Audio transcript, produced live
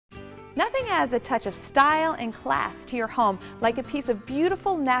Nothing adds a touch of style and class to your home like a piece of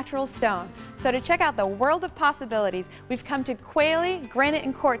beautiful natural stone. So to check out the world of possibilities, we've come to Quayle Granite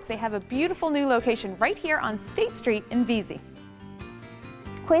and Quartz. They have a beautiful new location right here on State Street in Veazie.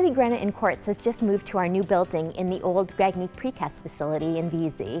 Quayle Granite and Quartz has just moved to our new building in the old Gagne Precast facility in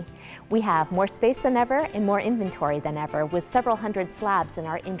Veazie. We have more space than ever and more inventory than ever, with several hundred slabs in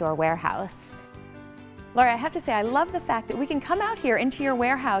our indoor warehouse. Lori, I have to say I love the fact that we can come out here into your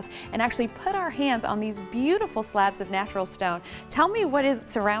warehouse and actually put our hands on these beautiful slabs of natural stone. Tell me what is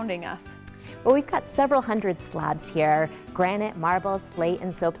surrounding us. Well, we've got several hundred slabs here: granite, marble, slate,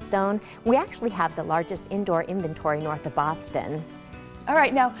 and soapstone. We actually have the largest indoor inventory north of Boston. All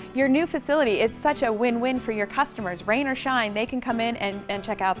right, now your new facility, it's such a win-win for your customers. Rain or shine, they can come in and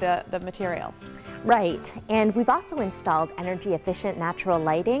check out the materials. Right, and we've also installed energy efficient natural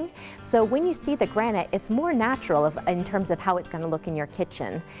lighting. So when you see the granite, it's more natural in terms of how it's going to look in your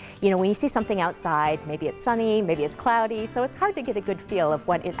kitchen. You know, when you see something outside, maybe it's sunny, maybe it's cloudy, so it's hard to get a good feel of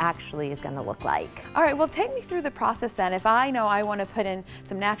what it actually is going to look like. All right, well, take me through the process then. If I know I want to put in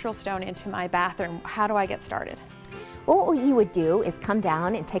some natural stone into my bathroom, how do I get started? Well, what you would do is come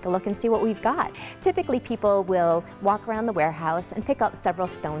down and take a look and see what we've got. Typically people will walk around the warehouse and pick up several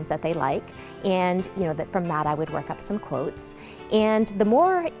stones that they like, and from that I would work up some quotes. And the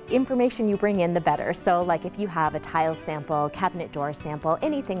more information you bring in, the better. So like if you have a tile sample, cabinet door sample,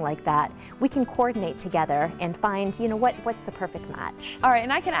 anything like that, we can coordinate together and find what's the perfect match. All right,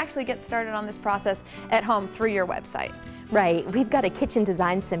 and I can actually get started on this process at home through your website. Right, we've got a kitchen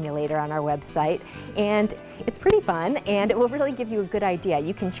design simulator on our website, and it's pretty fun, and it will really give you a good idea.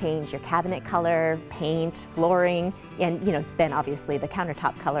 You can change your cabinet color, paint, flooring, and then obviously the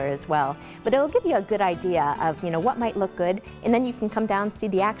countertop color as well. But it'll give you a good idea of what might look good, and then you can come down, see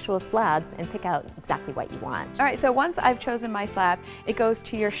the actual slabs, and pick out exactly what you want. All right, so once I've chosen my slab, it goes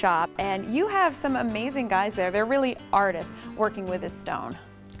to your shop, and you have some amazing guys there. They're really artists working with this stone.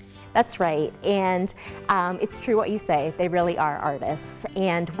 That's right, and it's true what you say, they really are artists.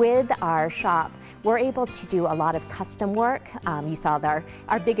 And with our shop, we're able to do a lot of custom work. You saw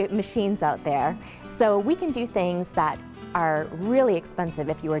our big machines out there. So we can do things that are really expensive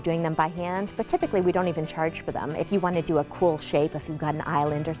if you were doing them by hand, but typically we don't even charge for them. If you want to do a cool shape, if you've got an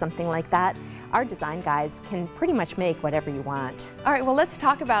island or something like that, our design guys can pretty much make whatever you want. All right, well, let's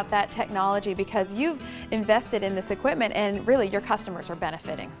talk about that technology, because you've invested in this equipment and really your customers are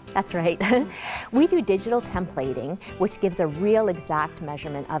benefiting. That's right. We do digital templating, which gives a real exact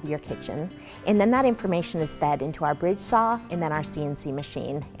measurement of your kitchen, and then that information is fed into our bridge saw and then our CNC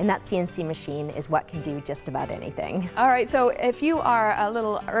machine, and that CNC machine is what can do just about anything. All right, so if you are a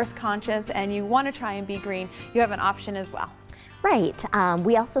little earth conscious and you want to try and be green, you have an option as well. Right.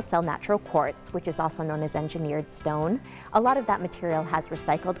 We also sell natural quartz, which is also known as engineered stone. A lot of that material has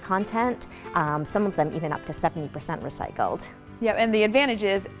recycled content, some of them even up to 70% recycled. Yep, and the advantage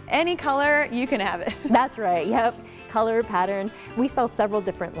is any color, you can have it. That's right, yep. Color, pattern. We sell several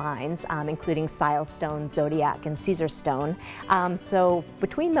different lines, including Silestone, Zodiac, and Caesar stone. So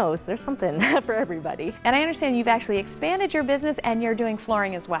between those, there's something for everybody. And I understand you've actually expanded your business and you're doing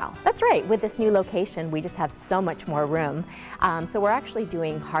flooring as well. That's right. With this new location, we just have so much more room. So we're actually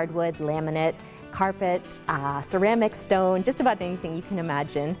doing hardwood, laminate, carpet, ceramic, stone, just about anything you can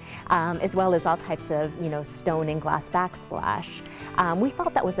imagine, as well as all types of stone and glass backsplash. We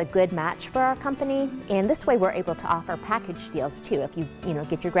felt that was a good match for our company, and this way we're able to offer package deals too. If you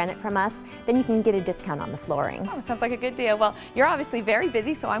get your granite from us, then you can get a discount on the flooring. Oh, sounds like a good deal. Well, you're obviously very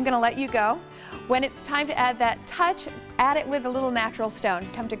busy, so I'm going to let you go. When it's time to add that touch, add it with a little natural stone.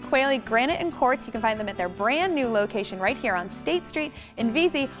 Come to Quayle Granite and Quartz. You can find them at their brand new location right here on State Street in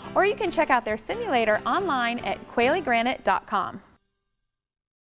Veazie, or you can check out their simulator online at QuayleGranite.com.